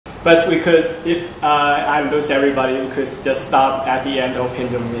But we could, if I lose everybody, we could just stop at the end of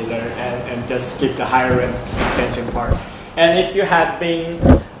Engineers and just skip the higher rank extension part. And if you have been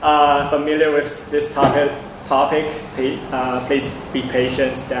familiar with this topic, please be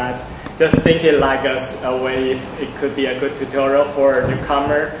patient. That just think it like a way it could be a good tutorial for a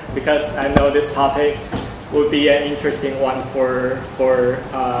newcomer, because I know this topic would be an interesting one for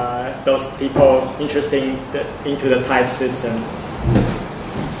those people interested into the type system.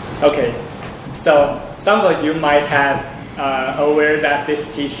 Okay, so some of you might have aware that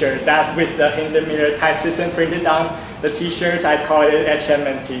this T-shirt, that with the Engineers type system printed on the T-shirt, I call it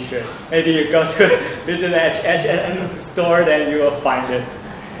HMN T-shirt. Maybe you go to visit an HMN store, then you will find it,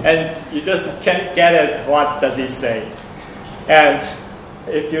 and you just can't get it. What does it say? And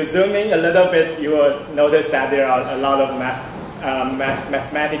if you zoom in a little bit, you will notice that there are a lot of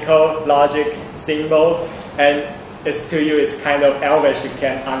mathematical logic symbol, and to you it's kind of elvish. You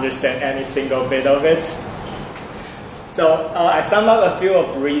can't understand any single bit of it. So I sum up a few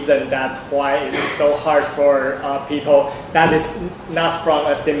of reasons that why it is so hard for people that is not from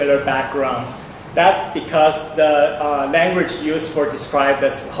a similar background. That because the language used for describe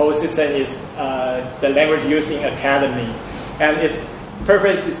this whole system is the language used in academy, and its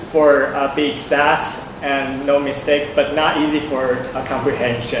purpose is for big exact and no mistake, but not easy for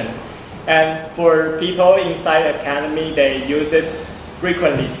comprehension. And for people inside academy, they use it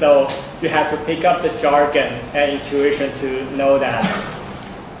frequently, so you have to pick up the jargon and intuition to know that.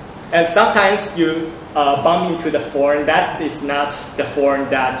 And sometimes you bump into the form that is not the form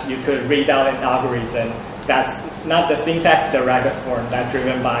that you could read out an algorithm. That's not the syntax derived form that's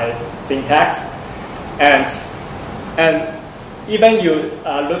driven by syntax. And even you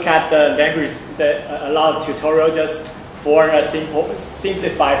look at the language, a lot of tutorials just form a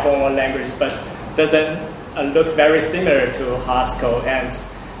simplified formal language, but doesn't look very similar to Haskell, and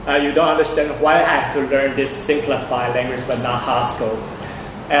you don't understand why I have to learn this simplified language but not Haskell.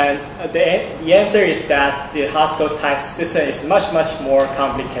 And the answer is that the Haskell's type system is much, much more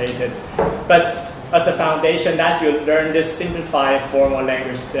complicated. But as a foundation, that you learn this simplified formal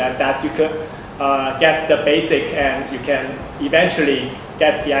language, that you could get the basic, and you can eventually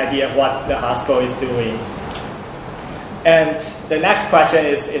get the idea of what the Haskell is doing. And the next question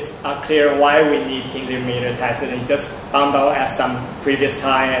is, it's unclear why we need Engineers type system. You just found out at some previous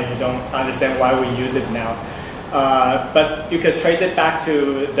time and you don't understand why we use it now. But you could trace it back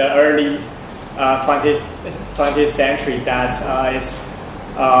to the early 20th century, that it's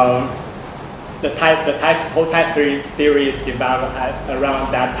whole type theory is developed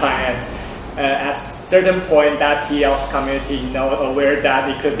around that time. And at a certain point, that PL community aware that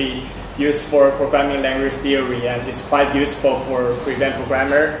it could be used for programming language theory, and it's quite useful for prevent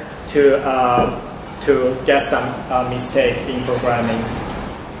programmer to get some mistake in programming.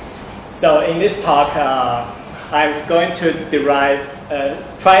 So in this talk, I'm going to derive,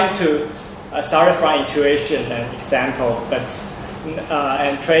 trying to start from intuition and example, but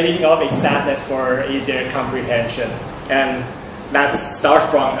and trading off exactness for easier comprehension. And let's start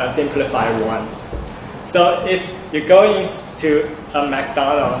from a simplified one. So if you're going to a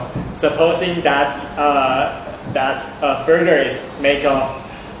McDonald's, supposing that a burger is made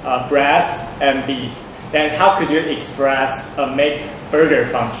of bread and beef, then how could you express a make burger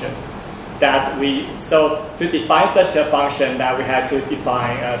function? So to define such a function, that we have to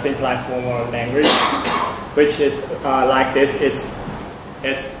define a simplified formal language, which is like this.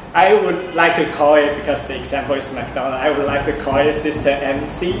 I would like to call it, because the example is McDonald's, I would like to call it system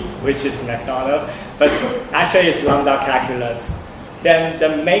MC, which is McDonald's, but actually it's lambda calculus. Then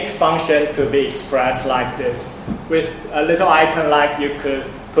the make function could be expressed like this. With a little icon, like you could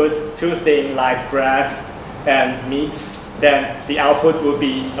put two things like bread and meat, then the output would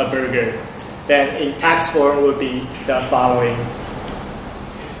be a burger. Then in text form would be the following.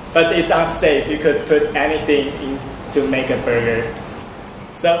 But it's unsafe. You could put anything in to make a burger.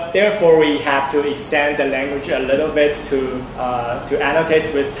 So therefore, we have to extend the language a little bit to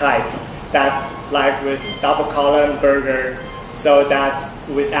annotate with type. That like with double column burger, so that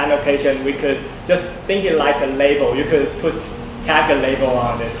with annotation we could just think it like a label. You could tag a label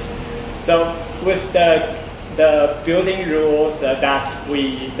on it. So with the built-in rules that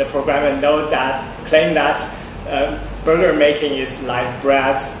the programmer claim that burger making is like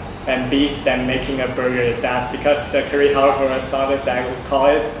bread and beef, then making a burger, that because the Curry Hall correspondence, I would call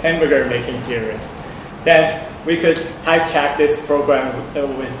it hamburger making theorem. Then we could type check this program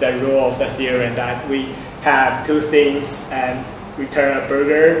with the rule of the theorem that we have two things and return a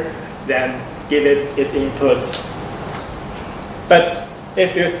burger, then give it its input. But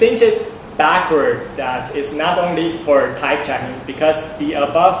if you think it backward that is not only for type checking, because the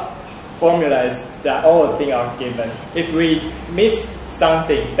above formulas that all things are given. If we miss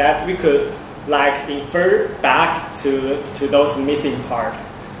something, that we could like infer back to those missing part.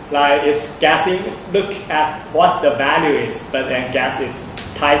 Like it's guessing, look at what the value is, but then guess its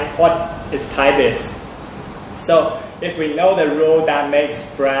type, what its type is. So if we know the rule that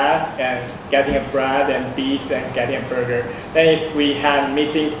makes bread and getting a bread and beef and getting a burger, then if we have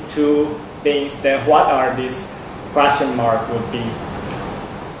missing two things, then what are these question mark would be?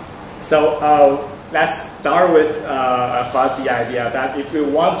 So let's start with a fuzzy idea that if we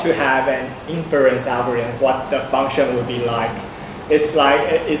want to have an inference algorithm, what the function would be like. It's like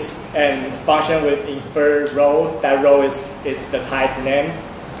it's a function with infer row. That row is the type name,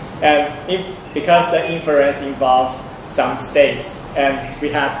 and because the inference involves some states, and we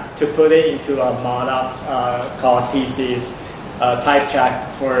have to put it into a model called TC's type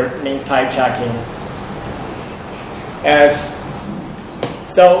check for means type checking. And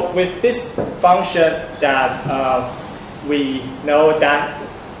so with this function that we know that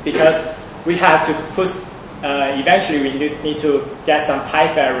because we have to put eventually we need to get some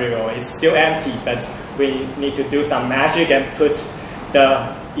type variable. It's still empty, but we need to do some magic and put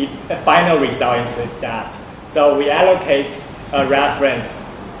the final result into that. So we allocate a reference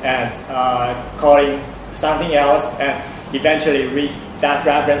and calling something else, and eventually read that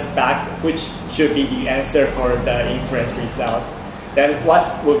reference back, which should be the answer for the inference result. Then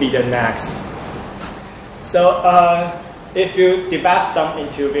what would be the next? So if you develop some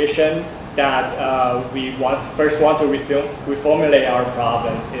intuition that we first want to reformulate our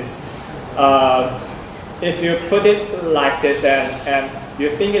problem is if you put it like this and you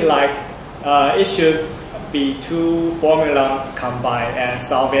think it like it should be two formula combined and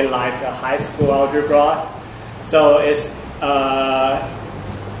solve it like a high school algebra. So is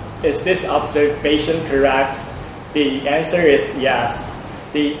this observation correct? The answer is yes.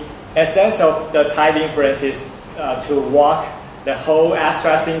 The essence of the type inference is to walk the whole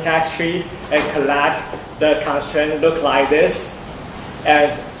abstract syntax tree and collect the constraint look like this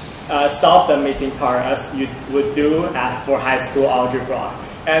and solve the missing part as you would do for high school algebra.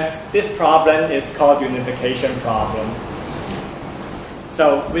 And this problem is called unification problem.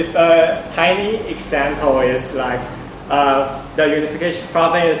 So with a tiny example is like the unification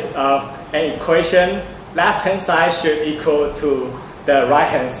problem is an equation. Left-hand side should equal to the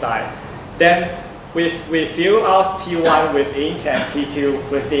right-hand side. Then we fill out T1 with int and T2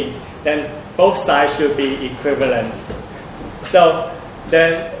 with int. Then both sides should be equivalent. So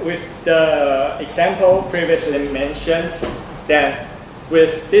then with the example previously mentioned, then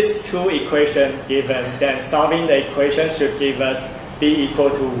with these two equations given, then solving the equation should give us B equal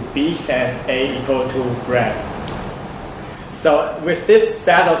to beef and A equal to bread. So with this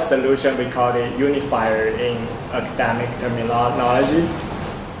set of solution, we call it unifier in academic terminology.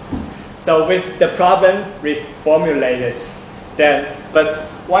 So with the problem reformulated, then, but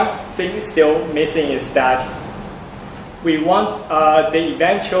one thing still missing is that we want the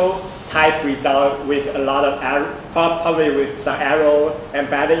eventual type result with a lot of error, probably with some error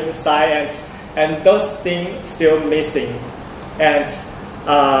embedded inside, and those things still missing. And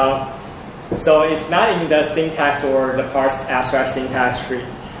so it's not in the syntax or the parse abstract syntax tree.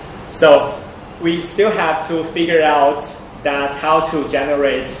 So we still have to figure out that how to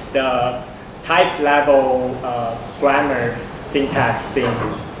generate the type level grammar syntax thing.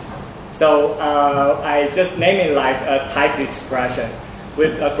 So I just name it like a type expression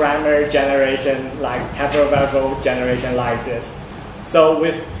with a grammar generation like temporal variable generation like this. So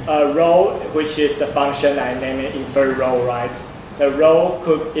with a row, which is the function I name it infer row, right? The row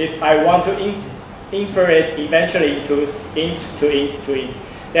could, if I want to infer it eventually into int to int to int,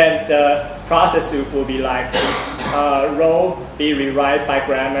 then the process will be like row be rewrite by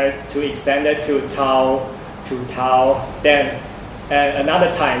grammar to expand it to tau, then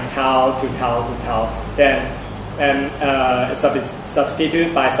another time tau to tau, then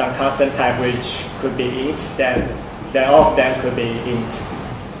substitute by some constant type which could be int, then all of them could be int.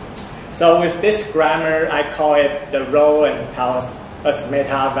 So with this grammar, I call it the row and tau as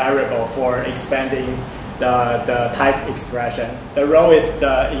meta variable for expanding the type expression. The row is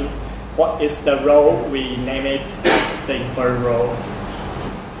what is the row, we name it the infer row.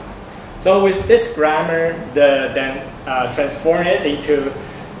 So with this grammar, then transform it into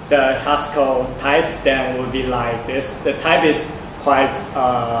the Haskell type, then would be like this. The type is quite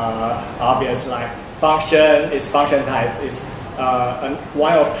obvious, like function is function type, is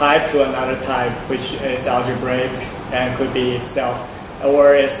one of type to another type, which is algebraic and could be itself,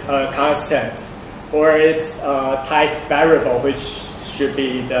 or it's a constant, or it's a type variable, which should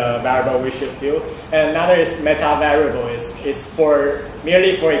be the variable we should fill. And another is meta variable is for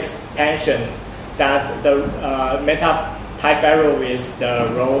merely for expansion, that the meta type variable is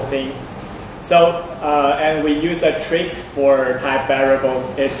the row thing. So and we use a trick for type variable.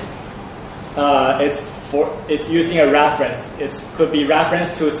 It's using a reference. It could be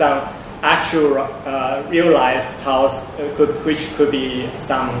reference to some actual realized tiles, which could be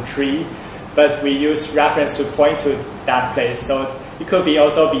some tree, but we use reference to point to that place. So it could be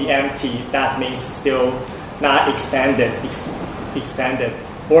also be empty. That means still not expanded,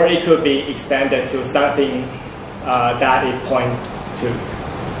 or it could be expanded to something that it points to.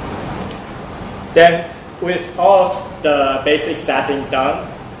 Then, with all the basic setting done,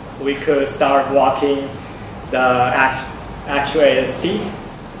 we could start walking the actual AST.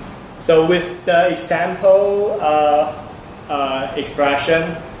 So with the example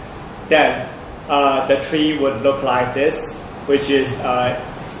expression, then the tree would look like this, which is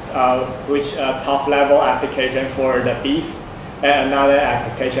top level application for the beef, and another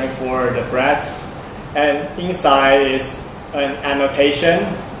application for the bread. And inside is an annotation,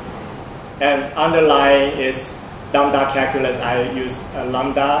 and underlying is lambda calculus. I use a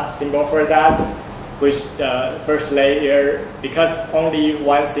lambda symbol for that, which the first layer, because only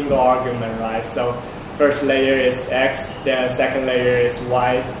one single argument, right? So first layer is x, then second layer is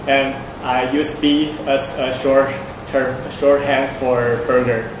y, and I use b as a shorthand for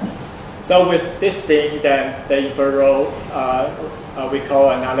burger. So with this thing, then the invert row, we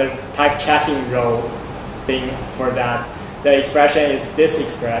call another type checking row thing for that. The expression is this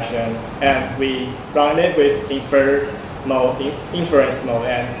expression, and we run it with inference mode,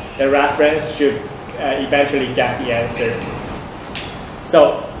 and the reference should eventually get the answer.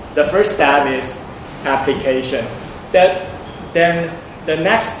 So the first step is application. Then the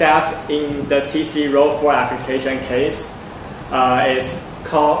next step in the TC row for application case is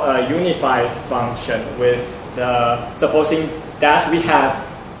called a unified function. With supposing that we have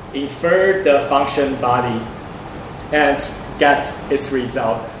inferred the function body and get its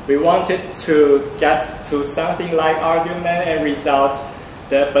result. We wanted to get to something like argument and result,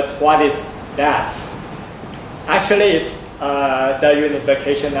 but what is that? Actually, it's the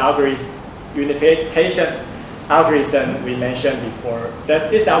unification algorithm we mentioned before.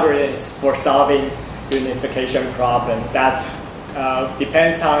 This algorithm is for solving unification problem. That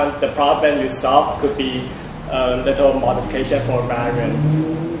depends on the problem you solve. Could be a little modification for variant.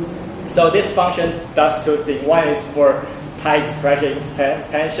 So this function does two things. One is for type expression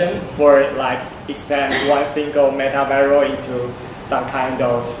expansion, for like expand one single meta variable into some kind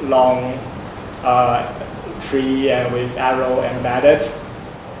of long tree and with arrow embedded.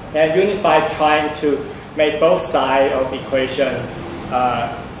 And unified trying to make both sides of equation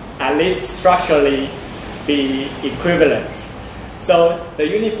at least structurally be equivalent. So the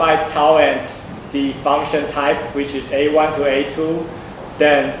unified tau and the function type, which is A1 to A2,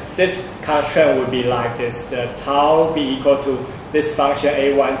 then this constraint would be like this. The tau be equal to this function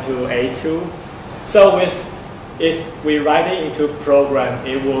A1 to A2. So if we write it into program,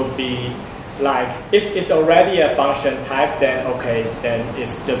 it will be like, if it's already a function type, then okay, then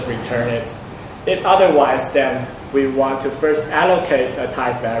it's just return it. If otherwise, then we want to first allocate a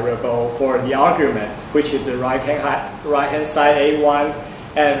type variable for the argument, which is the right-hand side A1,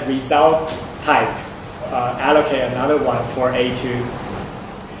 and result type, allocate another one for A2.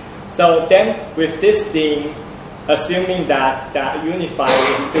 So then with this thing, assuming that unified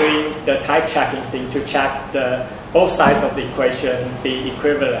is doing the type checking thing to check both sides of the equation be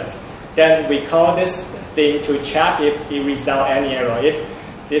equivalent, then we call this thing to check if it results any error.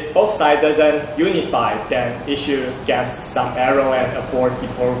 If both sides doesn't unify, then it should get some error and abort the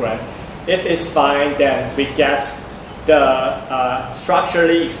program. If it's fine, then we get the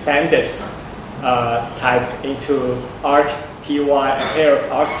structurally expanded type into arg_ty, a pair of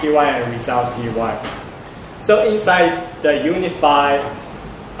arg_ty and result ty. So inside the unify,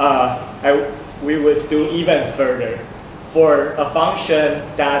 we would do even further. For a function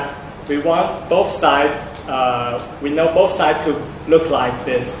that we want both sides, we know both sides to look like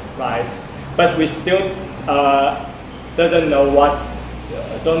this, right? But we still don't know what's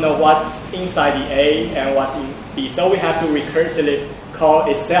inside the A and what's in B. So we have to recursively call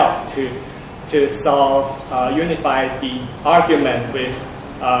itself to solve, unify the argument with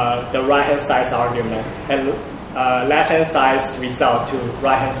the right-hand side's argument and left-hand side's result to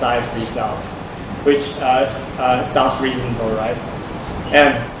right-hand side's result, which sounds reasonable, right?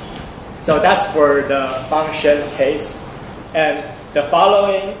 And so that's for the function case. And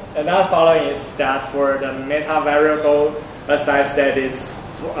another following is that for the meta variable, as I said, is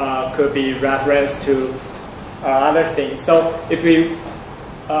could be reference to other things. So if we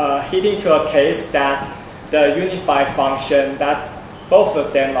hitting to a case that the unified function that both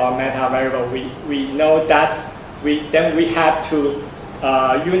of them are meta variable, we know that we have to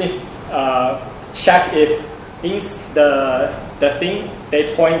check if the thing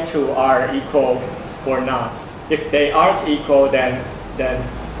they point to are equal or not. If they aren't equal, then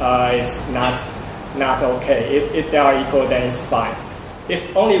it's not okay. If they are equal, then it's fine.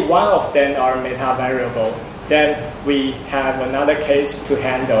 If only one of them are meta variable, then we have another case to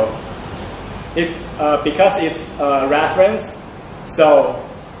handle. If because it's a reference, so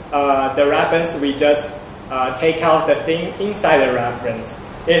the reference we just take out the thing inside the reference.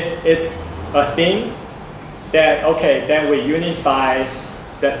 If it's a thing, then okay, then we unify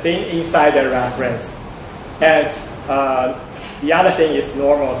the thing inside the reference, and the other thing is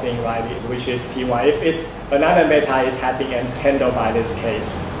normal thing, right? Which is ty. If it's another meta, it has been handled by this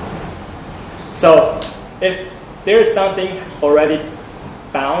case. So if there is something already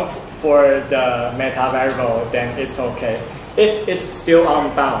bound for the meta variable, then it's okay. If it's still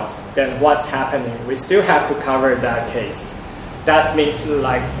unbound, then what's happening? We still have to cover that case. That means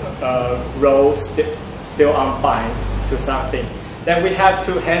like row still unbind to something. Then we have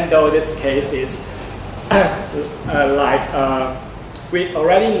to handle this case is we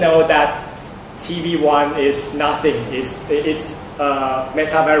already know that TV1 is nothing. It's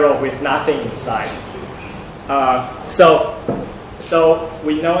meta variable with nothing inside. So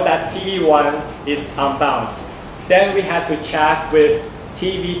we know that TV1 is unbound. Then we have to check with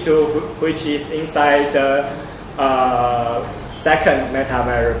TV2, which is inside the second meta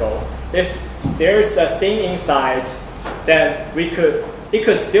variable. If there's a thing inside, then it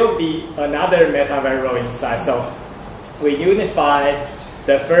could still be another meta variable inside. So we unify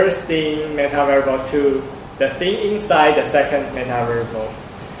the first thing meta variable to the thing inside the second meta variable.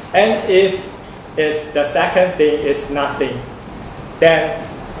 And if the second thing is nothing, then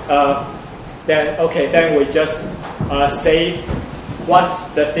we just save what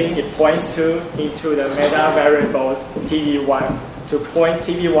the thing it points to into the meta variable TV1 to point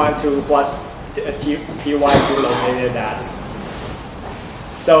TV1 to what Ty2 located at.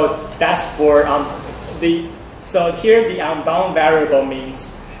 So that's for so here the unbound variable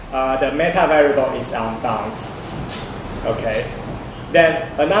means the meta variable is unbound. Okay. Then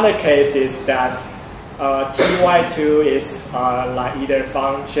another case is that Ty2 is like either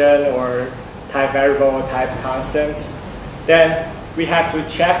function or type variable or type constant. Then we have to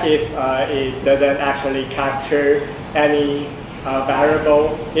check if it doesn't actually capture any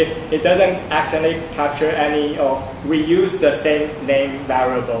variable. If it doesn't actually capture any of, we use the same name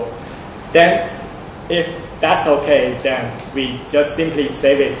variable. Then if that's okay, then we just simply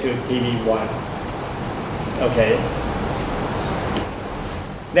save it to TV1. Okay.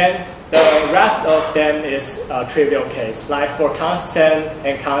 Then the rest of them is a trivial case. Like for constant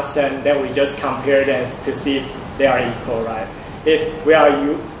and constant, then we just compare them to see if they are equal, right? If we are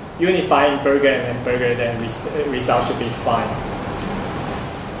unifying burger and burger, then result should be fine.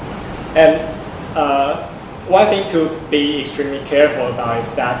 And one thing to be extremely careful about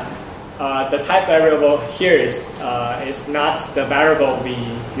is that the type variable here is not the variable we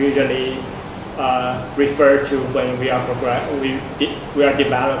usually refer to when we are we are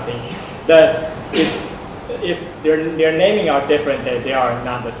developing. If their naming are different, they are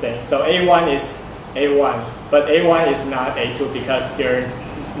not the same. So A1 is A1, but A1 is not A2 because their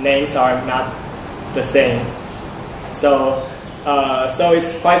names are not the same. So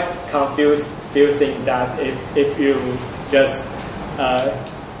it's quite confusing that if you just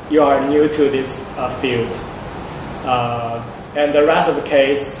you are new to this field, and the rest of the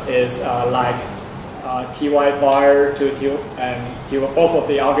case is like ty var to ty and both of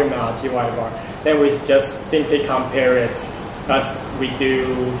the arguments are ty var. Then we just simply compare it as we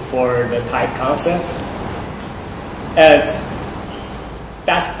do for the type constant, and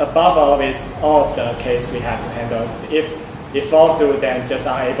that's above all is all of the case we have to handle. If fall through, then just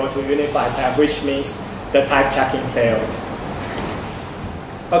unable to unify type, which means the type checking failed.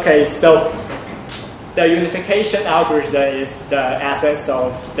 Okay, so the unification algorithm is the essence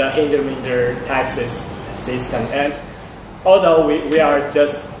of the Engineers type system. And although we are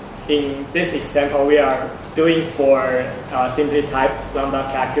just, in this example, we are doing for simply type lambda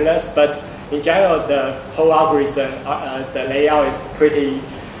calculus, but in general, the whole algorithm, the layout is pretty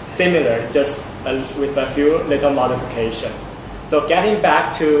similar, just with a few little modifications. So getting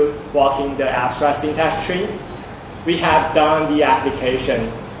back to walking the abstract syntax tree, we have done the application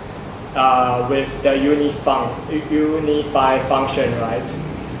with the unify function, right?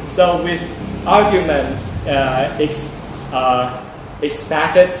 So with argument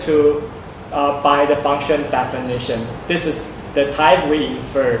expected to by the function definition. This is the type we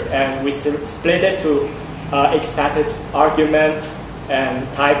inferred, and we split it to expected argument and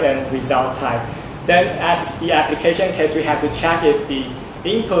type and result type. Then at the application case, we have to check if the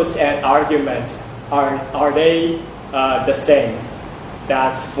input and argument are they the same.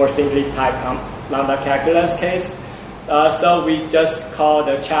 That's for simply type lambda calculus case. So we just call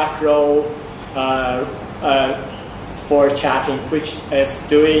the check row for checking, which is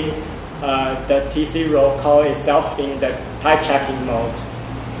doing the TC row call itself in the type checking mode.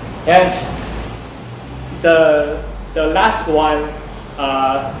 And the last one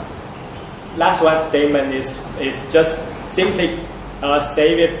statement is just simply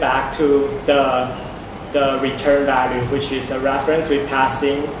save it back to the return value, which is a reference we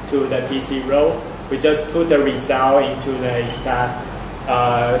passing to the TC row. We just put the result into the expect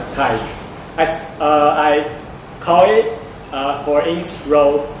type. I call it for int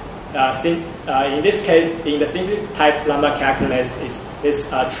row. In this case, in the simple type lambda calculus is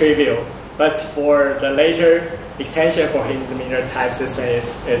trivial, but for the later extension for Haskell-Milner type system,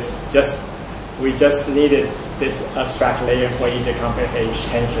 it's just we just needed this abstract layer for easier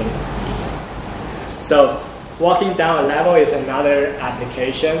comprehension. So walking down a level is another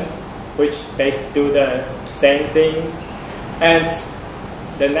application which they do the same thing, and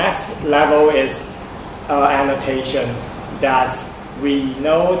the next level is annotation. That we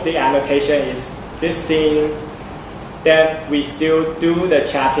know the annotation is this thing, then we still do the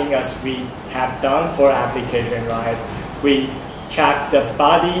checking as we have done for application, right? We check the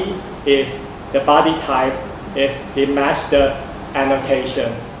body, if the body type, if it matches the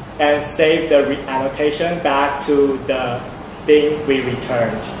annotation, and save the annotation back to the thing we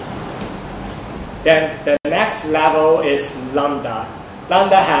returned. Then the next level is lambda.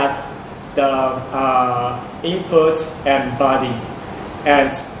 Lambda have the input and body.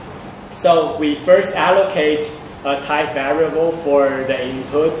 And so we first allocate a type variable for the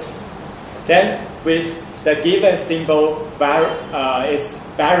input. Then with the given symbol is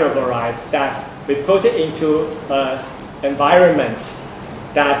variable, right? That we put it into an environment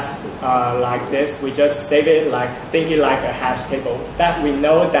that's like this. We just save it like, think it like a hash table. That we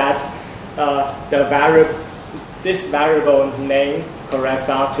know that this variable name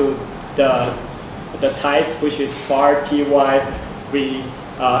corresponds to the type, which is var ty we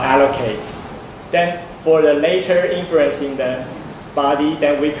allocate. Then for the later inference in the body,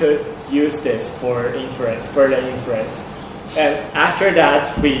 then we could use this for inference, further inference. And after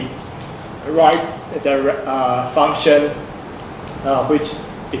that, we write the function, which,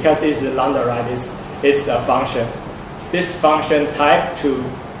 because this is lambda, right, it's a function. This function type to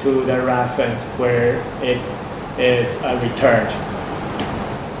the reference where it returned.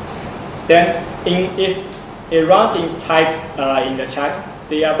 Then if it runs in type in the check,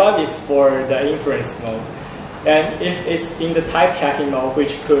 the above is for the inference mode. And if it's in the type checking mode,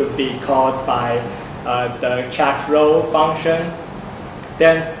 which could be called by the check row function,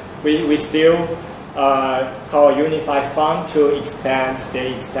 then we still call unify fun to expand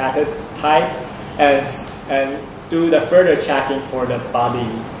the expected type and do the further checking for the body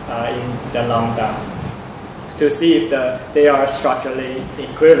in the lambda to see if they are structurally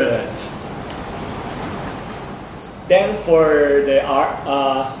equivalent. Then for the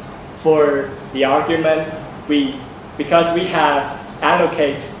argument, because we have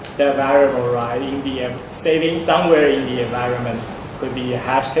allocate the variable, right, in the saving somewhere in the environment, could be a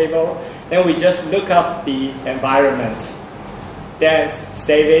hash table. Then we just look up the environment, then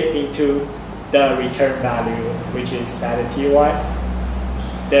save it into the return value, which is static ty.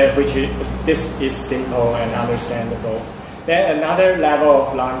 Then this is simple and understandable. Then another level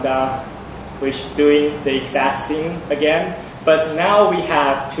of lambda, which doing the exact thing again, but now we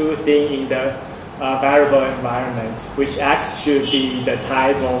have two things in the variable environment, which x should be the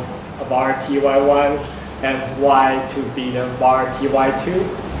type of var ty1 and y to be the var ty2.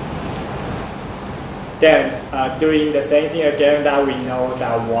 Then doing the same thing again, that we know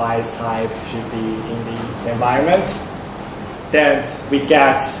that y type should be in the environment. Then we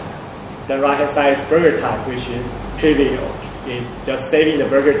get the right-hand side is burger type, which is trivial. It's just saving the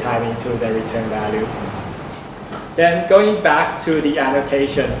burger type into the return value. Then going back to the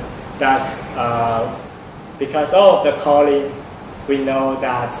annotation, that because of the calling, we know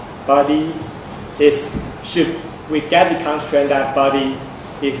that body we get the constraint that body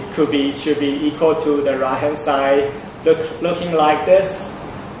should be equal to the right-hand side, looking like this.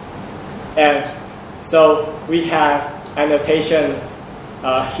 And so we have annotation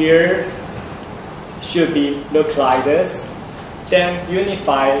here should look like this. Then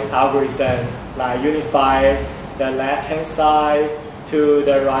unify algorithm, like unify the left-hand side to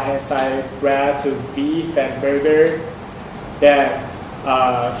the right-hand side, bread to beef and burger. then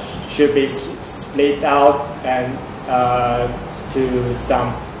should be split out and to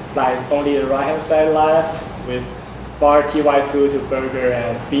some, like only the right hand side left with bar ty2 to burger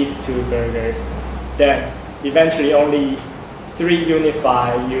and beef to burger. Then eventually only 3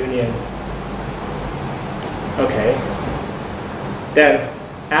 unify union. Okay. Then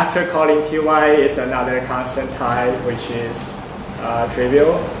after calling ty, it's another constant type, which is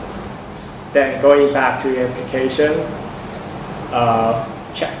trivial. Then going back to the application,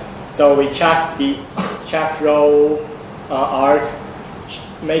 so we check the row arc,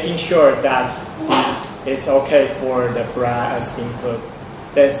 making sure that it's okay for the bread as input.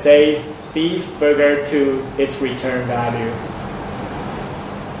 Then say beef burger to its return value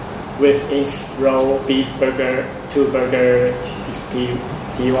with inst row beef burger to burger xp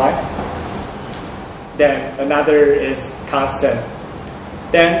ty. Then another is constant.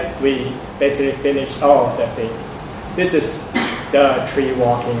 Then we basically finish all of the thing. This is the tree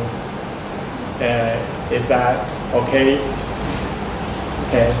walking. Is that okay?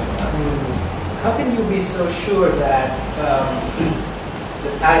 Okay. How can you be so sure that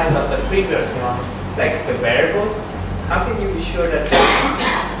the type of the previous ones, like the variables, how can you be sure that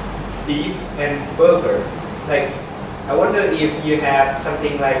it's beef and burger? Like, I wonder if you have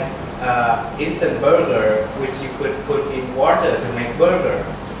something like instant burger, which you could put in water to make burger,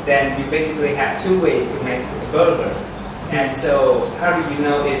 then you basically have 2 ways to make burger. And so, how do you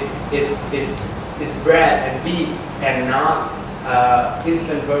know it's bread and beef and not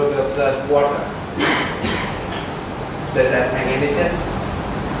instant burger plus water? Does that make any sense?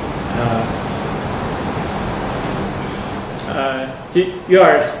 You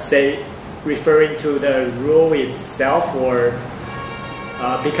are referring to the rule itself, or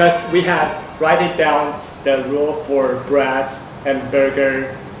because we had write it down the rule for bread and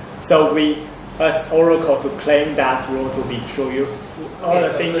burger, so we as Oracle to claim that rule to be true. All the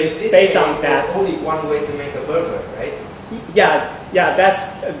thing is based on that. There's only one way to make a burger, right? Yeah. That's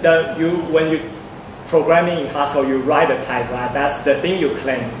when you programming in Haskell, you write the type, right? That's the thing you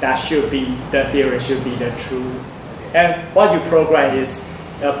claim. That should be the theory, should be the truth. And what you program is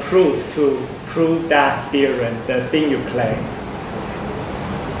a proof to prove that theorem, the thing you claim.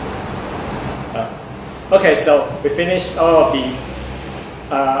 Okay, so we finished all of the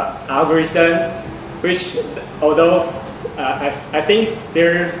algorithm, which although I think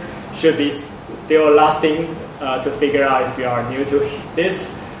there should be still a lot of things to figure out if you are new to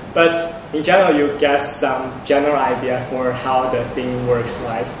this, but in general you get some general idea for how the thing works,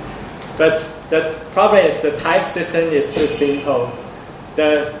 right? But the problem is the type system is too simple.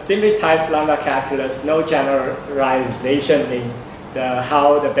 The simply type lambda calculus, no generalization in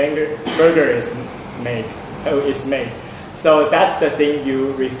how the burger is made. So that's the thing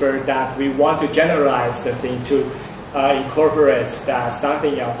you refer that we want to generalize the thing to incorporate that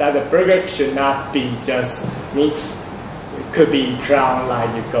something else. That the burger should not be just meat. It could be crown, like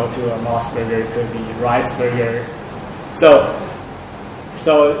you go to a moss burger. It could be rice burger. So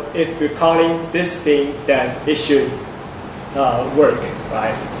if you're calling this thing, then it should work,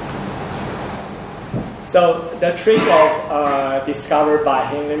 right? So the trick of discovered by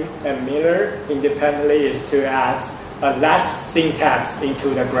Haskell and Miller independently is to add a lat syntax into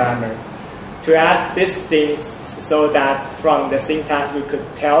the grammar. To add these things so that from the syntax we could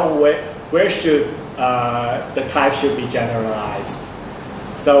tell where should the type should be generalized.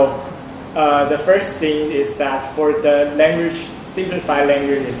 So the first thing is that for the language, simplified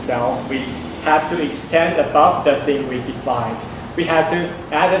language itself, we have to extend above the thing we defined. We have to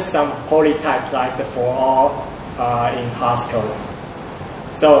add some polytypes like the for all in Haskell.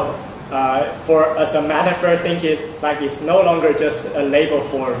 So as a metaphor, think it like it's no longer just a label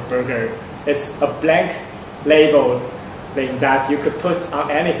for burger. It's a blank label thing that you could put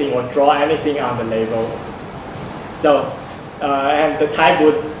on anything or draw anything on the label. So and the type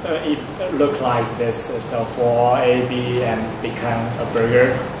would look like this. So for A, B, and become a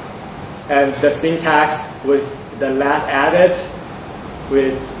burger. And the syntax with the lat added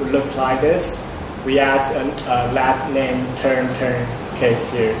would look like this. We add a lat name turn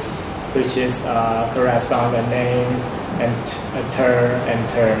case here, which is correspond a name and a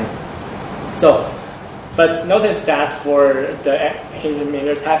term. So, but notice that for the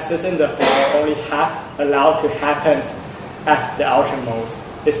Engineer type system, the for only allowed to happen at the outermost.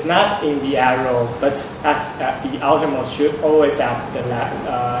 It's not in the arrow, but at the outermost should always at the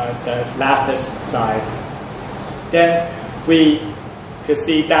leftist side. Then we could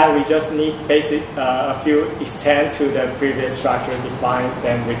see that we just need basic a few extend to the previous structure defined,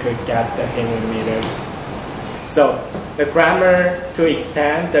 then we could get the Engineer. So the grammar to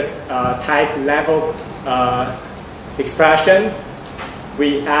expand the type level expression,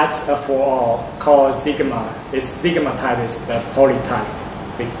 we add a for all called sigma. Its sigma type is the polytype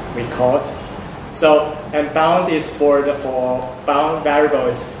we call it. So, and bound is for the for, bound variable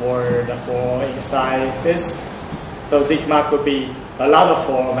is for the for inside this. So sigma could be a lot of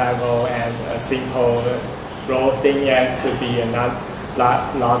for variable and a simple row thing, and could be another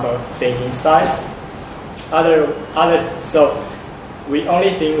lots of thing inside. So we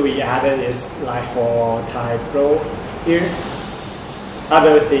only thing we added is like for type row here.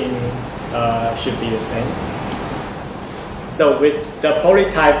 Other thing should be the same. So with the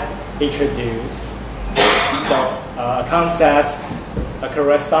polytype introduced, so a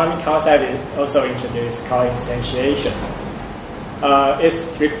corresponding concept is also introduced called instantiation.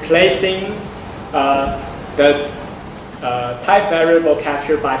 It's replacing the type variable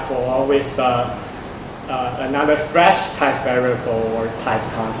captured by for with another fresh type variable or type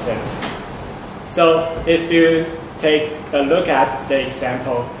concept. So if you take a look at the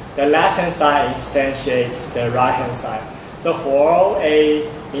example, the left-hand side instantiates the right-hand side. So for A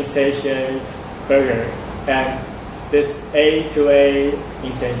instantiate burger, and this A to A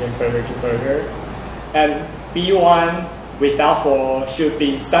instantiate burger to burger, and B1 without for should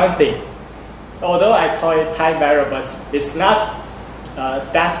be something. Although I call it type variable, but it's not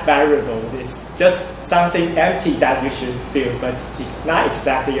that variable. It's just something empty that you should fill, but it's not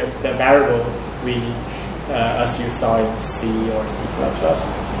exactly as the variable as you saw in C or C++.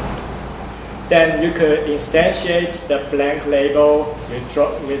 Then you could instantiate the blank label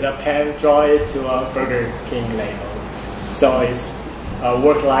with a pen, draw it to a Burger King label. So it's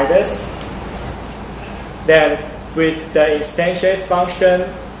work like this. Then with the instantiate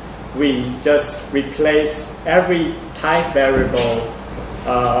function, we just replace every type variable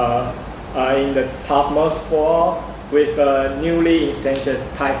in the topmost for with a newly instantiated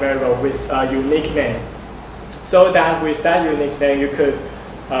type variable with a unique name. So that with that unique name, you could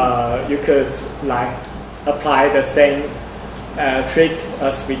like apply the same trick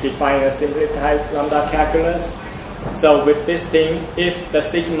as we define a simplified lambda calculus. So with this thing, if the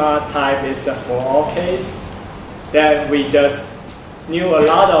sigma type is a for all case, then we just knew a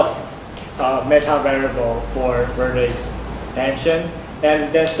lot of meta variable for further expansion,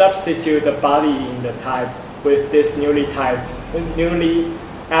 and then substitute the body in the type with this newly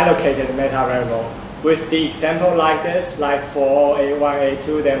allocated meta variable. With the example like this, like for A1,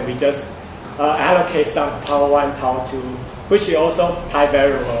 A2, then we just allocate some tau1, tau2, which is also type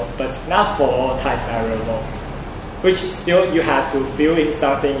variable, but it's not for all type variable, which still you have to fill in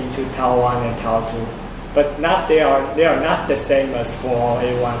something into tau1 and tau2, but not they are not the same as for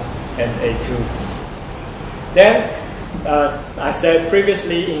A1 and A2. Then, as I said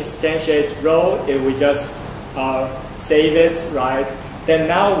previously, instantiate row, if we just save it, right? Then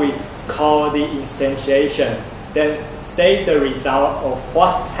now we call the instantiation, then save the result of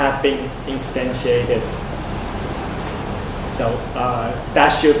what have been instantiated. So that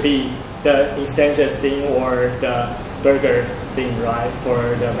should be the instantiate thing or the burger thing, right, for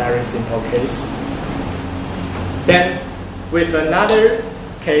the very simple case. Then with another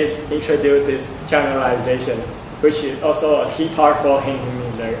case introduces generalization, which is also a key part for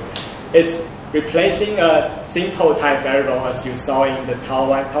Haskell-Milner. It's replacing a simple type variable as you saw in the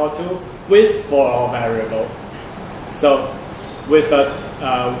tau1, tau2 with for all variable. So with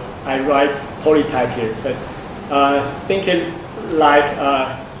I write polytype here, but think it like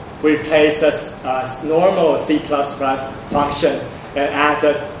replace a normal C++ function and add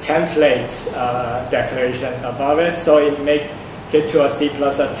a template declaration above it, so it make it to a C++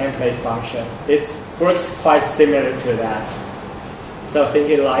 template function. It works quite similar to that. So think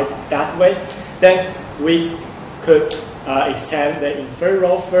it like that way. Then we could extend the infer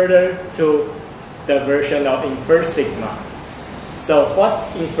row further to the version of infer sigma. So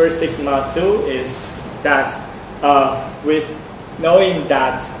what infer sigma do is that with knowing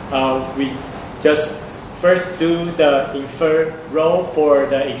that we just first do the infer row for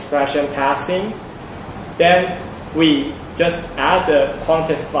the expression passing, then we just add a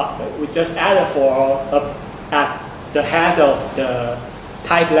for all at the head of the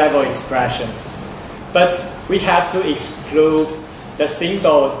type level expression. But we have to exclude the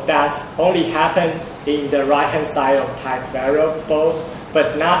symbol that only happen in the right-hand side of type variable,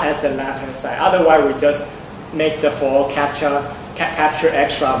 but not at the left-hand side. Otherwise, we just make the for capture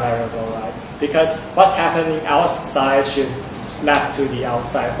extra variable, right? Because what's happening outside should left to the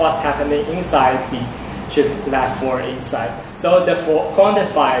outside. What's happening inside should left for inside. So the for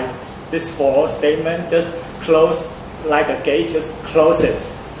quantify this for statement, just close like a gate, just close it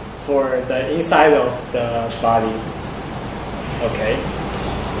for the inside of the body. Okay.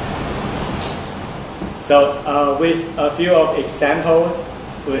 So with a few of examples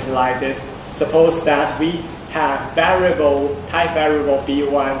with like this, suppose that we have type variable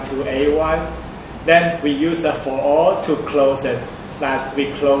B1 to A1, then we use a for all to close it. That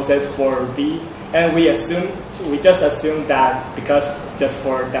we close it for B, and we just assume that because just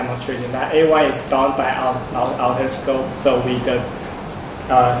for demonstration that A1 is bound by outer scope, so we just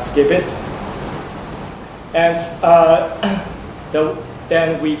skip it. And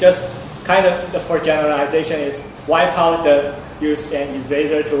then we just kind of, for generalization, is wipe out use an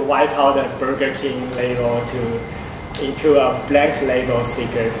eraser to wipe out the Burger King label into a blank label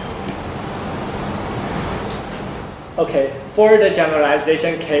sticker. Okay, for the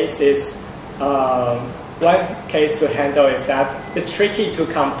generalization cases, one case to handle is that it's tricky to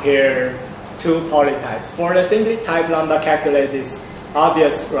compare two polytypes. For the simply type lambda calculus is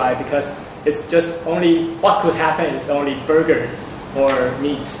obvious, right? Because it's just only, what could happen is only burger or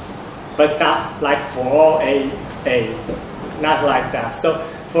meat, but not like for all A, not like that. So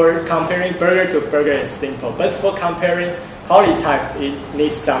for comparing burger to burger is simple, but for comparing polytypes, it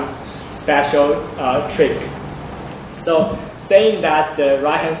needs some special trick. So saying that the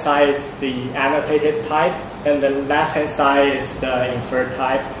right-hand side is the annotated type and the left-hand side is the inferred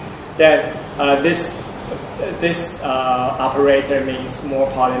type, then this operator means more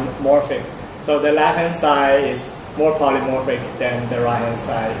polymorphic. So the left-hand side is more polymorphic than the right-hand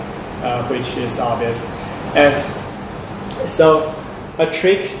side, which is obvious. And so a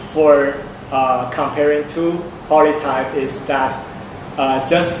trick for comparing two polytypes is that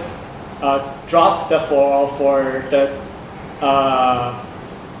just drop the for all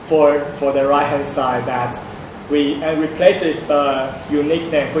for the right hand side and replace it with a unique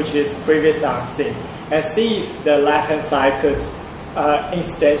name which is previously unseen, and see if the left hand side could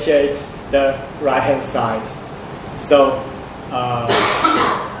instantiate the right hand side. So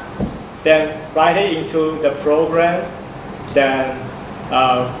then write it into the program. Then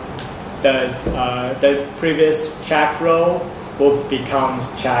the previous check row will become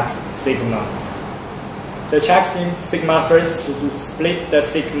check sigma. The check sigma first split the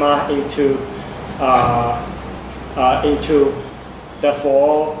sigma into the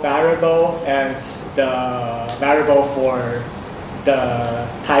for variable and the variable for the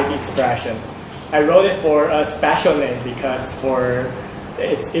type expression. I wrote it for a special name because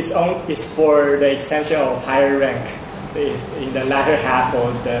it's for the extension of higher rank in the latter half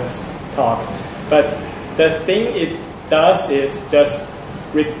of this talk. But the thing it does is just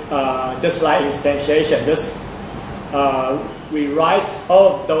like instantiation, just rewrite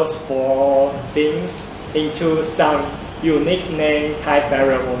all of those four things into some unique name, type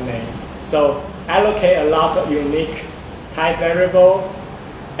variable name. So allocate a lot of unique type variable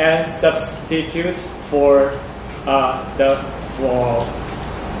and substitute for the for.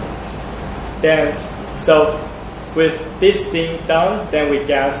 Then so with this thing done, then we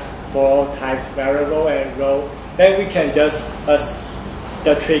get for type variable and row. Then we can just, as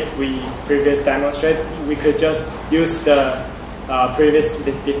the trick we previously demonstrated, we could just use the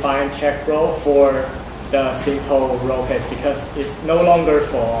previously defined check row for the simple row case because it's no longer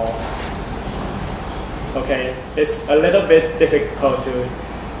for all. Okay, it's a little bit difficult to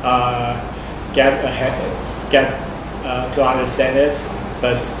to understand it,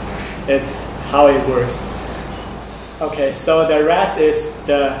 but it's how it works. Okay, so the rest is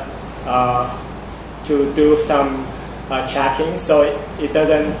the to do some checking, so it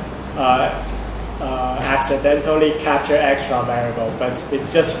doesn't accidentally capture extra variable, but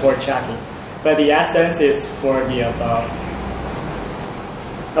it's just for checking. But the essence is for the above.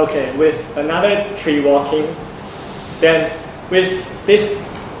 Okay, with another tree walking, then with this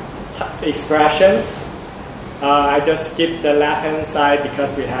expression, I just skip the left-hand side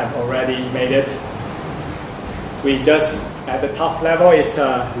because we have already made it. We just, at the top level, it's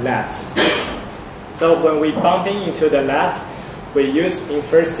a let. So when we bumping into the let, we use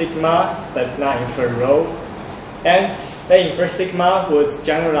infer sigma, but not infer row. And the infer sigma would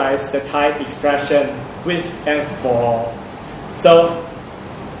generalize the type expression with and for. So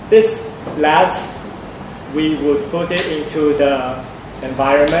this let, we would put it into the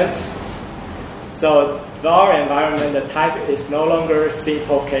environment. So our environment, the type is no longer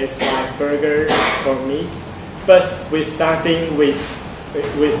simple case like burger or meat, but with something with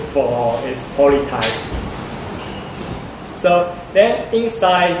for is polytype. So then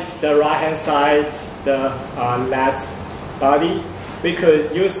inside the right hand side, the let body, we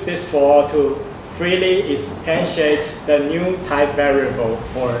could use this for to freely instantiate the new type variable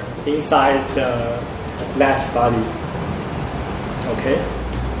for inside the let body. Okay,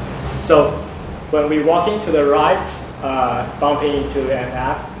 so when we walking to the right, bumping into an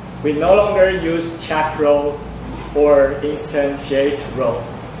app, we no longer use check row or instantiate row.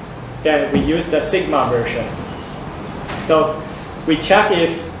 Then we use the sigma version. So we check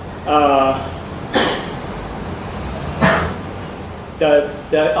if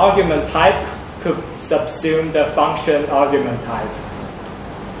the argument type could subsume the function argument type.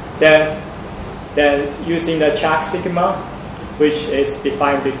 Then using the check sigma, which is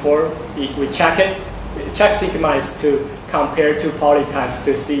defined before, we check it. Check sigma is to compare two polytypes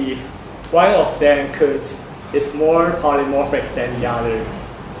to see if one of them is more polymorphic than the other.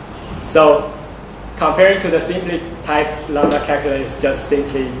 So comparing to the simply type lambda calculus is just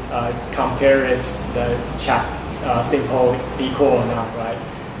simply compare the check simple equal or not, right?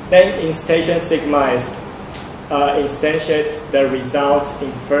 Then instantiation sigma is instantiate the result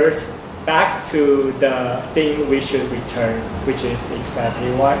inferred back to the thing we should return, which is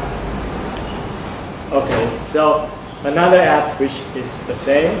expected y. Okay, so another f which is the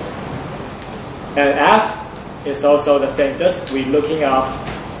same, and f is also the same. Just we looking up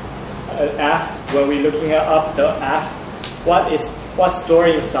f. When we looking up the f, what stored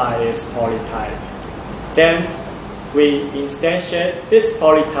inside is polytype. Then we instantiate this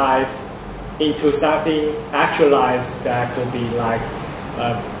polytype into something actualized that could be like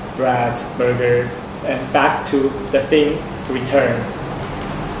bread, burger, and back to the thing returned.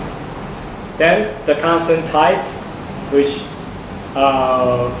 Then the constant type, which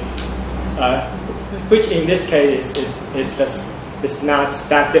in this case is not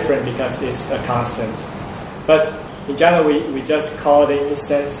that different because it's a constant. But in general, we just call the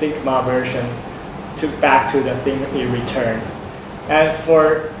instant sigma version back to the thing it returned. And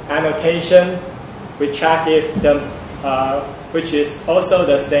for annotation, we check if which is also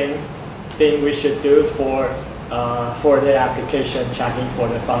the same thing we should do for the application checking for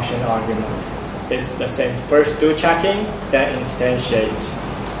the function argument. It's the same. First do checking, then instantiate.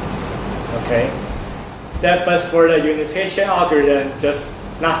 Okay. But for the unification algorithm, just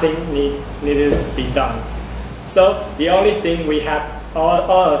nothing needed to be done. So the only thing we have, all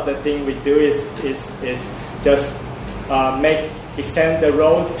of the thing we do is just extend the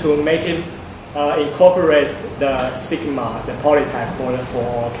row to make it incorporate the sigma, the polytype for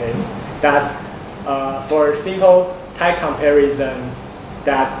all case. That for simple type comparison,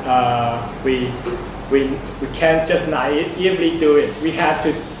 that we can't just naively do it. We have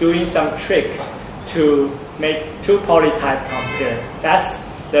to doing some trick to make two polytype compare. That's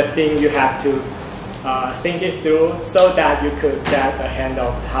the thing you have to think it through so that you could get a handle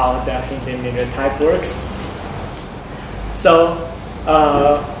of how the Engineers type works. So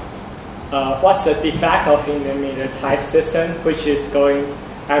what's the defect of Engineers type system, which is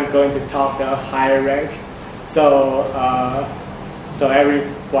I'm going to talk the higher rank. So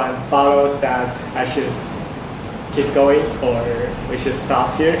everyone follows that I should keep going or we should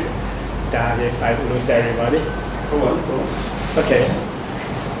stop here. That is, I lose everybody. Okay.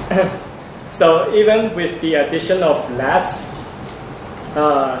 So even with the addition of lets,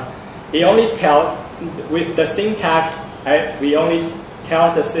 we only tell with the syntax. We only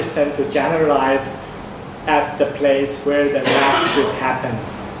tell the system to generalize at the place where the let should happen.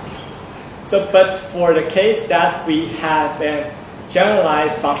 So, but for the case that we have a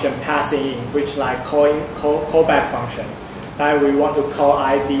generalized function passing in, which like callback function, that we want to call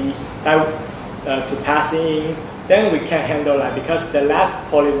ID to passing in, then we can handle that because the let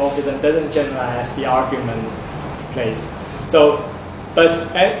polymorphism doesn't generalize the argument place. So, but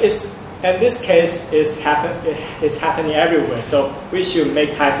and this case it's happening everywhere. So we should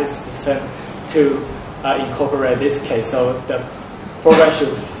make type system to incorporate this case. So the program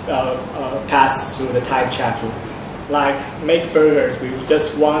should pass through the type checking. Like make burgers, we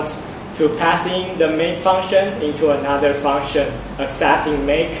just want to pass in the make function into another function accepting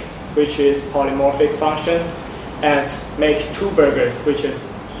make, which is polymorphic function, and make two burgers, which is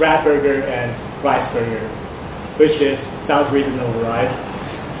bread burger and rice burger, which sounds reasonable, right?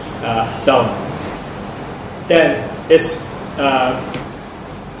 So then it's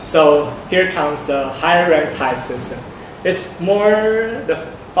so here comes a higher rank type system. It's more, the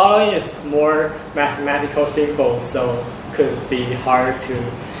following is more mathematical symbol, so could be hard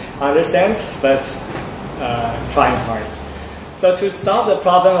to understand, but trying hard. So to solve the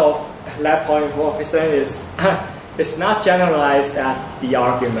problem of let polymorphism is it's not generalized at the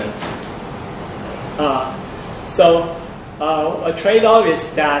argument. A trade-off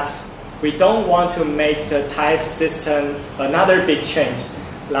is that we don't want to make the type system another big change.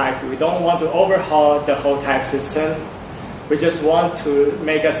 Like we don't want to overhaul the whole type system. We just want to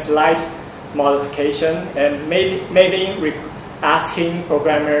make a slight modification and maybe asking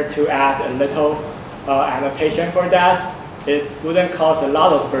programmer to add a little annotation for that it wouldn't cause a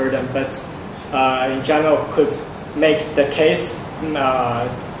lot of burden, but in general could make the case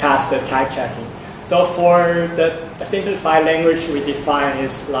pass the type checking. So for the simplified language we define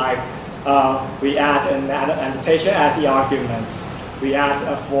is like we add an annotation at the argument. We add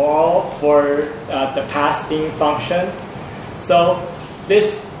a for all for the passed-in function. So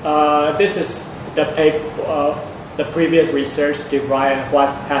this is the previous research derived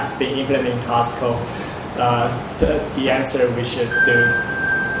what has been implemented in Haskell. The answer we should do.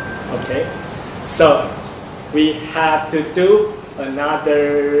 Okay, so we have to do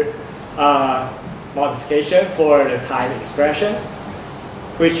another modification for the type expression,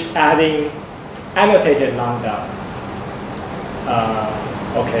 which adding annotated lambda.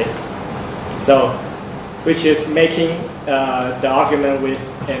 Okay, so which is making the argument with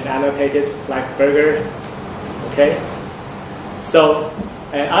an annotated like burger. Okay, so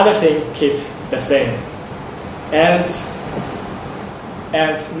and other thing keep the same, and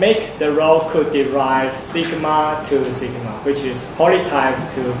make the row could derive sigma to sigma, which is polytype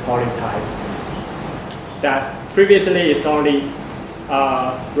to polytype. That previously is only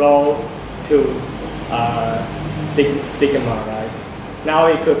row to sigma, right? Now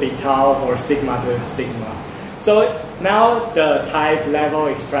it could be tau or sigma to sigma. So now the type level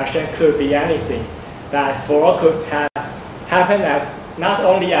expression could be anything. That for all could happen at not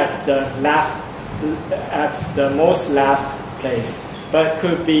only at the most left place, but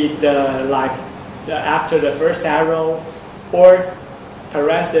could be after the first arrow, or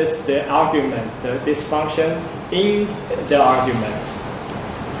parenthesis the argument, this function in the argument.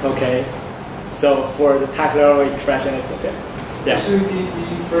 Okay, so for the type level expression is okay. Yeah. Actually,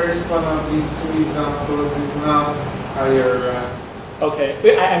 the first one of these two examples is not higher. Okay,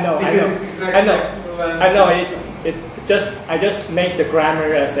 I know. It's exactly I know. I just make the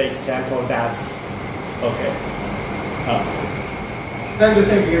grammar as an example. That's okay. Not the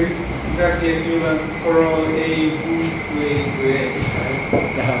same, because it's exactly equivalent for all A to A to A,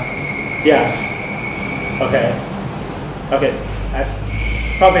 right? Yeah. Okay.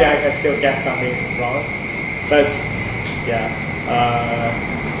 Probably I can still get something wrong, but yeah.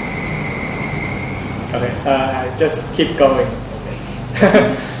 Okay. I just keep going.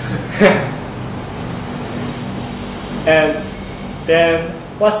 Okay. And then,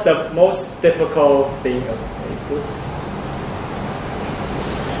 what's the most difficult thing? Okay. Oops.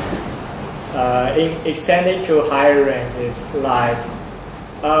 In extending to higher rank is like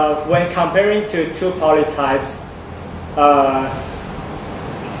when comparing to two polytypes,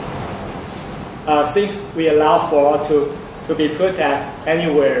 since we allow for all to be put at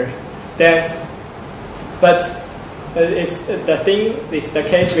anywhere, then it's the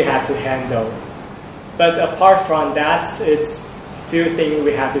case we have to handle. But apart from that, it's few things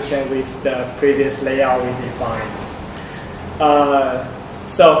we have to change with the previous layout we defined.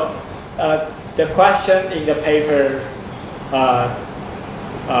 The question in the paper,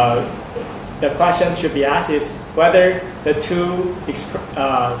 the question should be asked is whether the two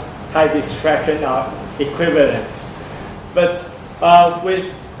type expressions are equivalent. But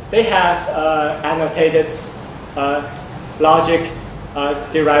they have annotated logic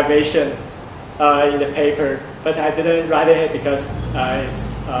derivation in the paper, but I didn't write it because it's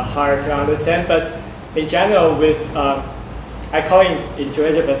hard to understand. But in general, with I call it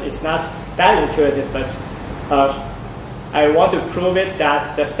intuitive, but it's not that intuitive. But I want to prove it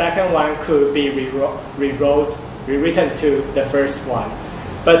that the second one could be rewritten to the first one,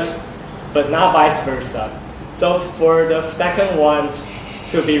 but not vice versa. So for the second one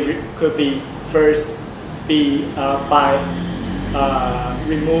to be could be first be by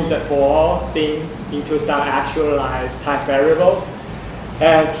remove the for all thing into some actualized type variable,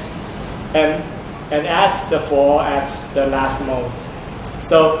 and add the for all at the leftmost.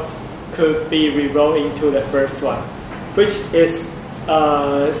 So could be rewrote into the first one, which is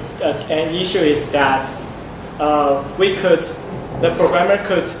an issue is that the programmer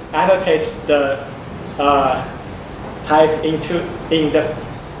could annotate the type in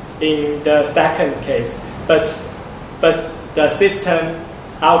the second case, but the system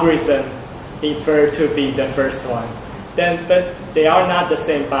algorithm infer to be the first one. But they are not the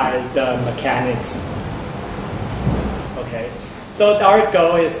same by the mechanics. Okay, so our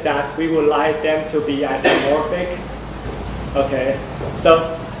goal is that we would like them to be isomorphic. Okay,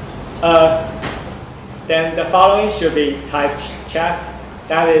 so then the following should be type checked.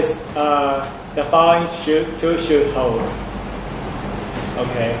 That is, the following two should hold.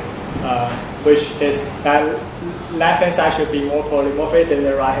 Okay, which is that left hand side should be more polymorphic than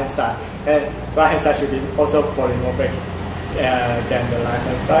the right hand side, and right hand side should be also polymorphic than the left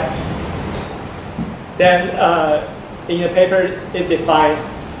hand side. Then in the paper, it defined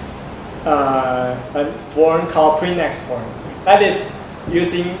a form called pre-next form. That is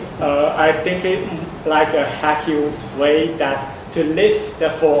using, I think, like a Haskell way that to lift the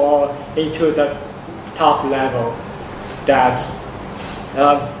for into the top level, that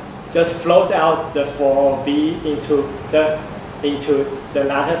just float out the for b into the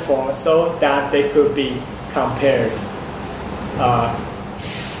latter form, so that they could be compared.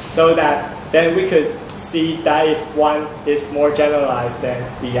 So that then we could see that if one is more generalized than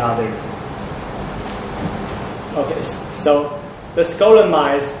the other. Okay, so the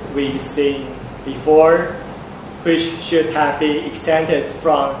Scholar-mize we seen before, which should have been extended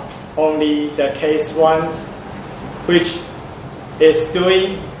from only the case 1, which is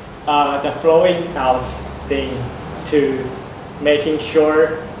doing the flowing out thing to making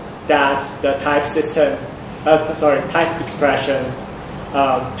sure that the type system, type expression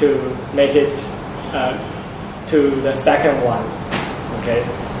to make it to the second one. Okay.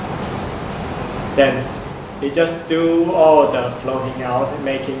 Then we just do all the floating out,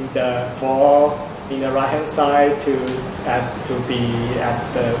 making the for in the right hand side to be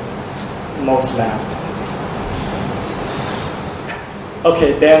at the most left.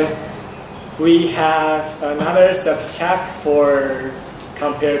 Okay, then we have another subcheck for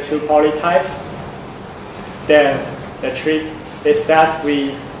compare two polytypes. Then the trick is that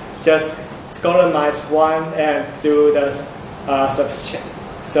we just Scholar-mize one and do the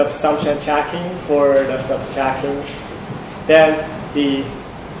subsumption checking for the subchecking. Then the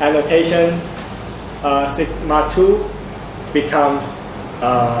annotation sigma 2 becomes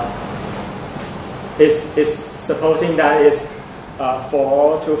is supposing that is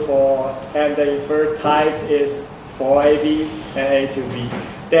for to for, and the inferred type is for AB and A to B.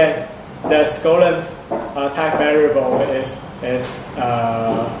 Then the Scholar type variable is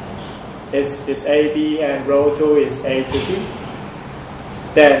AB and row 2 is A to B.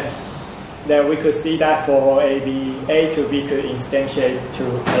 Then we could see that for AB, A to B could instantiate to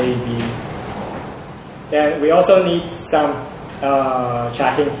AB. Then we also need some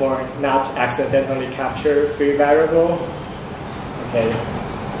checking for not accidentally capture free variable. Okay.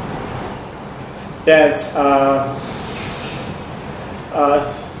 Then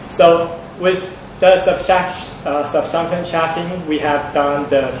so with the subsumption checking, we have done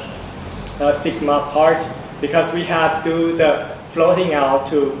the sigma part because we have to do the floating out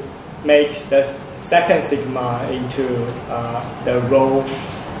to make the second sigma into the row,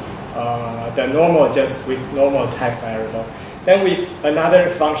 the normal just with normal type variable. Then with another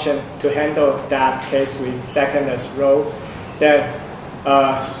function to handle that case with second as row, then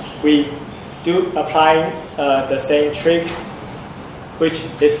we do apply the same trick, which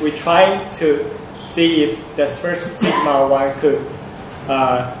is we try to see if the first sigma 1 could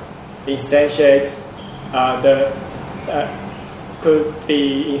instantiate could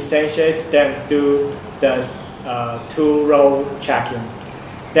be instantiated, then do the 2-row checking.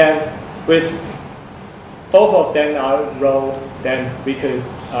 Then with both of them are row, then we could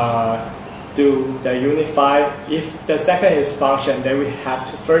do the unify. If the second is function, then we have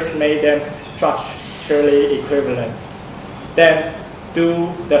to first make them structurally equivalent. Then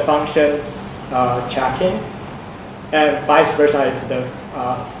do the function checking, and vice versa. If the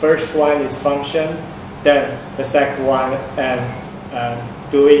first one is function, then the second one and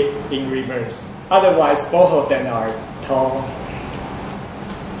do it in reverse. Otherwise, both of them are tall.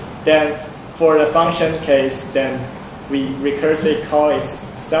 Then for the function case, then we recursively call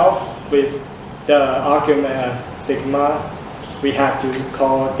itself with the argument of sigma. We have to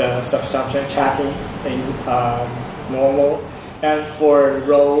call the subsumption checking in normal. And for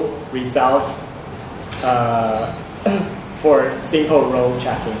row result, for simple row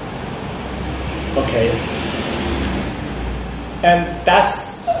checking. Okay. And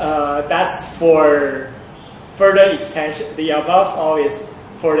that's for further extension. The above all is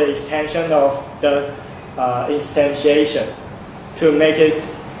for the extension of the instantiation to make it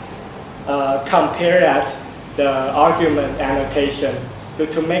compare at the argument annotation,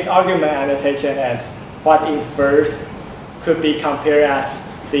 to make argument annotation at what inferred could be compared at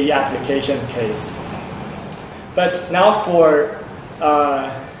the application case. But now for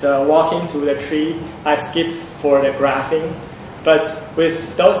the walking through the tree, I skipped for the graphing. But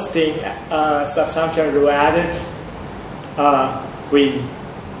with those things, subsumption rule added, we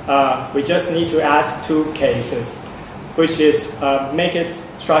just need to add 2 cases, which is make it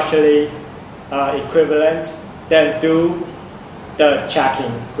structurally equivalent, then do the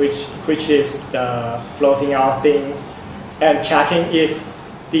checking, which is the floating out things, and checking if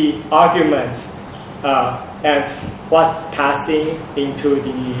the argument and what passing into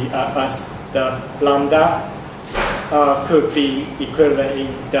the lambda could be equivalent in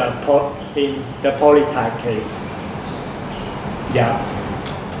the polytype case. Yeah.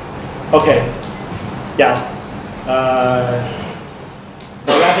 Okay. Yeah.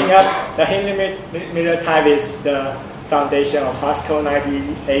 So wrapping up, the Haskell-Milner type is the foundation of Haskell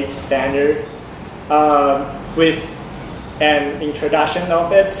 98 standard. With an introduction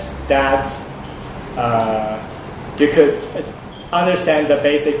of it, that you could understand the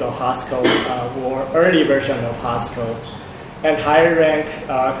basic of Haskell or early version of Haskell. And higher rank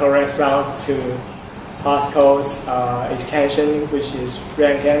corresponds to Haskell's extension, which is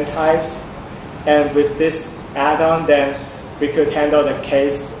rank n types. And with this add-on, then we could handle the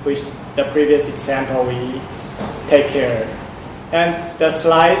case which the previous example we take care. And the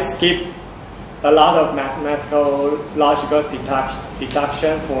slides give a lot of mathematical logical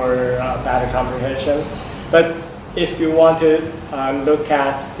deduction for better comprehension. But if you want to look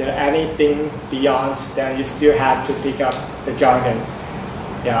at anything beyond, then you still have to pick up the jargon.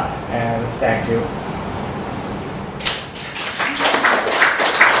 Yeah, and thank you.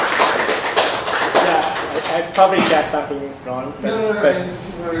 Yeah, I probably got something wrong. But no, this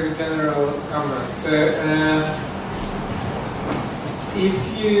is a very general comment. So, if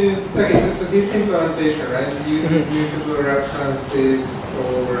you, okay, so this implementation, right, you use mutable references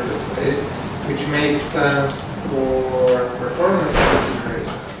all over the place, which makes sense for performance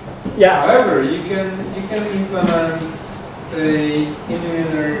considerations. Yeah. However, you can implement a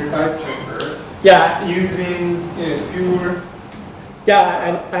Engineer type checker. Yeah. Using pure. Yeah,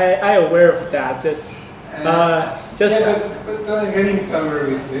 and I aware of that. Just. Yeah, but I'm getting somewhere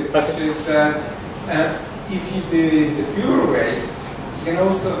with this, okay. Which is that if you do it the pure way, you can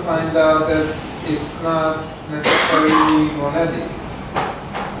also find out that it's not necessarily monadic.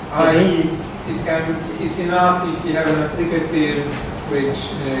 I.e., it's enough if you have an applicative which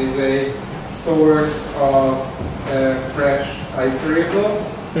is a source of fresh type variables.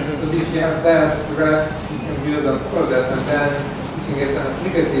 But if you have that, the rest you can build on top of that, and then you can get an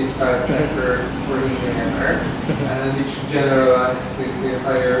applicative type checker for Engineer, and it should generalize to the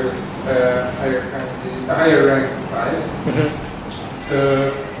higher rank types. So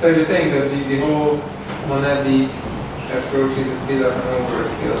you're saying that the whole monadic approach is a bit of an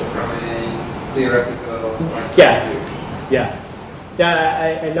overkill from a theoretical point of view.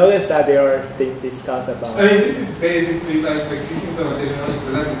 Yeah, I noticed that they are discussed about. I mean, this is basically like this implementation only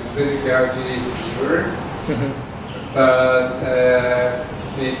presented is basically RGHC works. But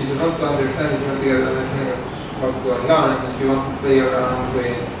if you just want to understand, if you want to get an understanding of what's going on, and if you want to play around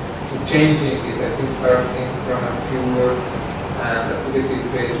with changing it, I think starting from a pure and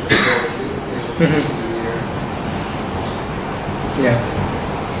applicative-based approach is easier. Yeah.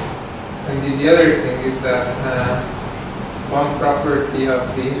 And the other thing is that one property of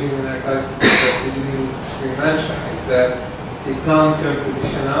the Engineer type system that we didn't mention is that it's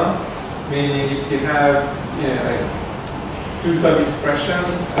non-compositional, meaning if you have like two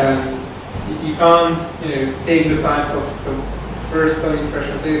sub-expressions and you can't take the type of the first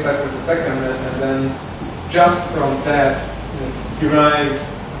sub-expression, take the type of the second, and then just from that derive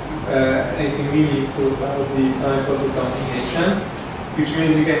anything meaningful about the type of the combination, which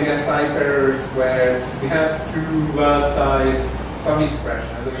means you can get type errors where we have two well-typed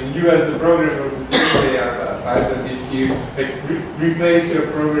sub-expressions. I mean, you as the programmer would say are well-typed, and if you replace your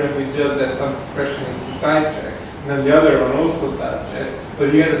program with just that sub-expression into type check, and then the other one also type checks, but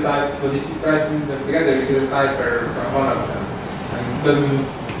you get a type. But if you try to use them together, you get a type error from one of them, and it doesn't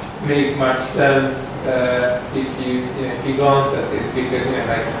make much sense if you glance at it, because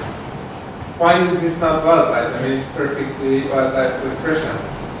like, why is this not well-typed? I mean, it's perfectly well-typed expression.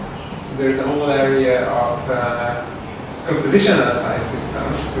 So there's a whole area of compositional type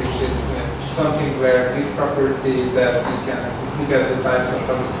systems, which is something where this property that we can just look at the types of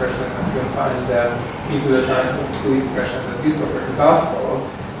some expression and confine them into the type of full expression that this property does follow.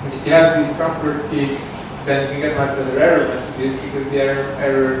 And if you have this property, then you get much better error messages, because the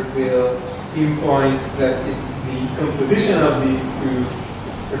errors will pinpoint that it's the composition of these two,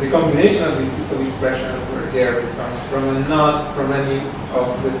 or the combination of these two sub-expressions where the error is coming from, and not from any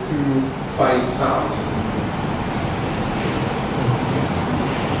of the two by itself.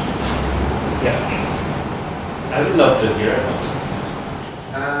 Yeah. I would love to hear about it.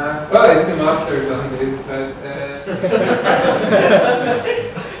 Well, I did a master's on this, but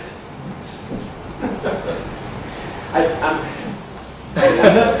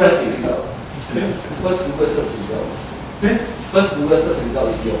I'm not pressing though. First Google search result. First Google search result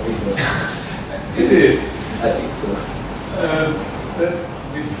is your paper. Is it? I think so. That's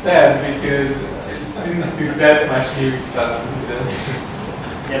a bit sad, because I didn't do that much new stuff.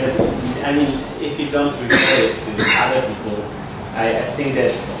 Yeah, but I mean, if you don't refer it to other people, I think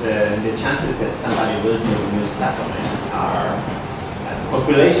that the chances that somebody will do new stuff on it are, the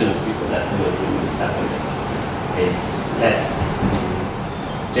population of people that will do new stuff on it is less.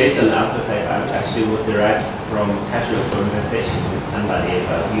 JSON autotype actually was derived from casual conversation with somebody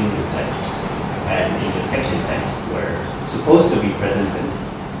about union types, and intersection types were supposed to be present. And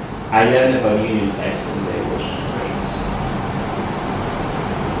I learned about union types and they were great.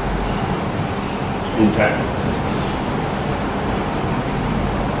 Interactive.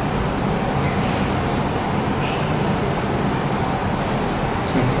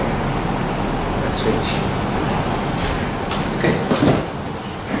 Let's switch.